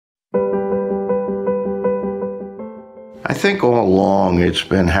I think all along it's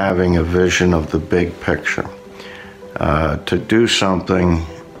been having a vision of the big picture, to do something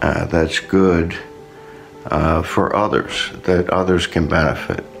that's good for others, that others can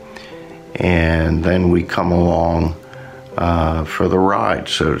benefit. And then we come along for the ride,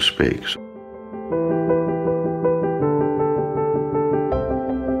 so to speak.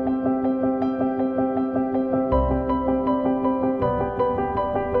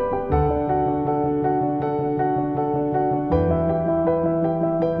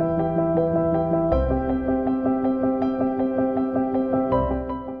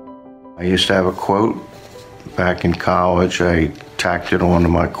 I used to have a quote back in college. I tacked it onto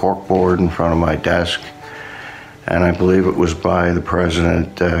my corkboard in front of my desk, and I believe it was by the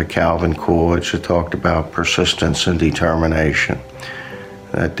president, Calvin Coolidge, who talked about persistence and determination,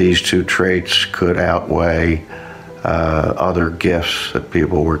 that these two traits could outweigh other gifts that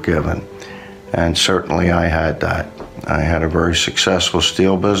people were given. And certainly I had that. I had a very successful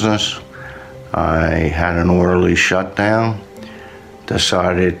steel business. I had an orderly shutdown.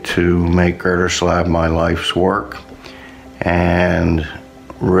 Decided to make Girder-Slab my life's work, and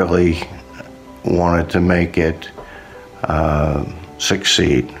really wanted to make it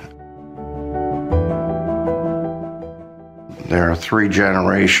succeed. There are 3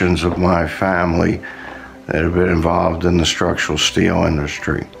 generations of my family that have been involved in the structural steel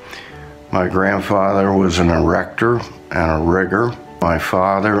industry. My grandfather was an erector and a rigger. My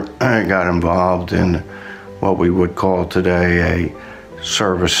father got involved in what we would call today a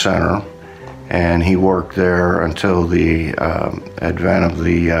service center, and he worked there until the advent of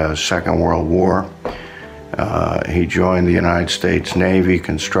the Second World War. He joined the United States Navy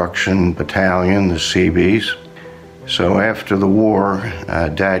Construction Battalion, the Seabees. So after the war,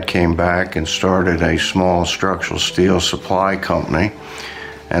 Dad came back and started a small structural steel supply company,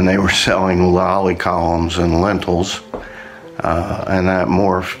 and they were selling lolly columns and lintels, and that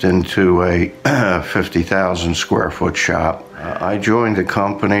morphed into a 50,000 square foot shop. I joined the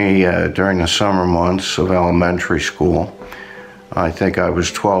company during the summer months of elementary school. I think I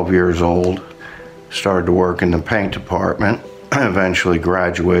was 12 years old. Started to work in the paint department. Eventually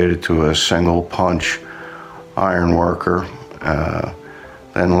graduated to a single punch iron worker.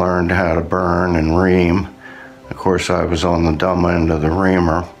 Then learned how to burn and ream. Of course, I was on the dumb end of the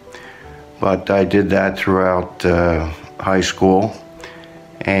reamer. But I did that throughout high school.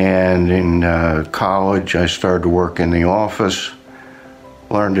 And in college, I started to work in the office,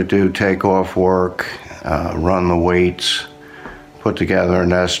 learned to do takeoff work, run the weights, put together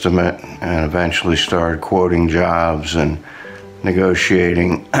an estimate, and eventually started quoting jobs and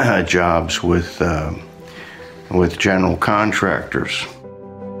negotiating jobs with general contractors.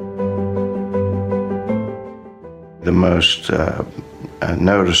 The most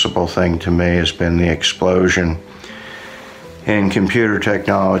noticeable thing to me has been the explosion in computer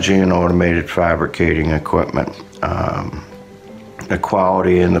technology and automated fabricating equipment. The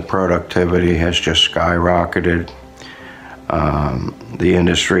quality and the productivity has just skyrocketed. The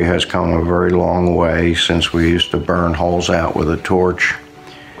industry has come a very long way since we used to burn holes out with a torch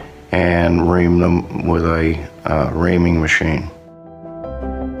and ream them with a reaming machine.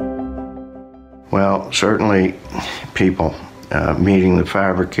 Well, certainly people, meeting the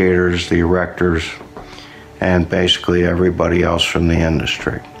fabricators, the erectors, and basically everybody else from the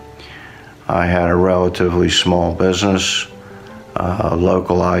industry. I had a relatively small business,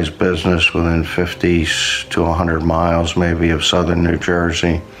 localized business within 50 to 100 miles maybe of southern New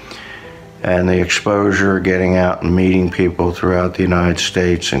Jersey. And the exposure, getting out and meeting people throughout the United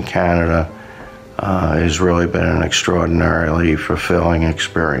States and Canada has really been an extraordinarily fulfilling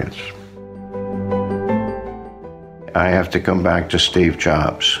experience. I have to come back to Steve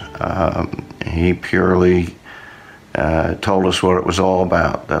Jobs. He purely told us what it was all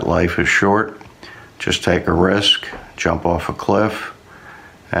about, that life is short, just take a risk, jump off a cliff,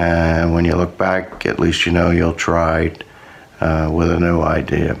 and when you look back, at least you know you'll try with a new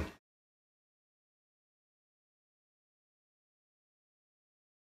idea.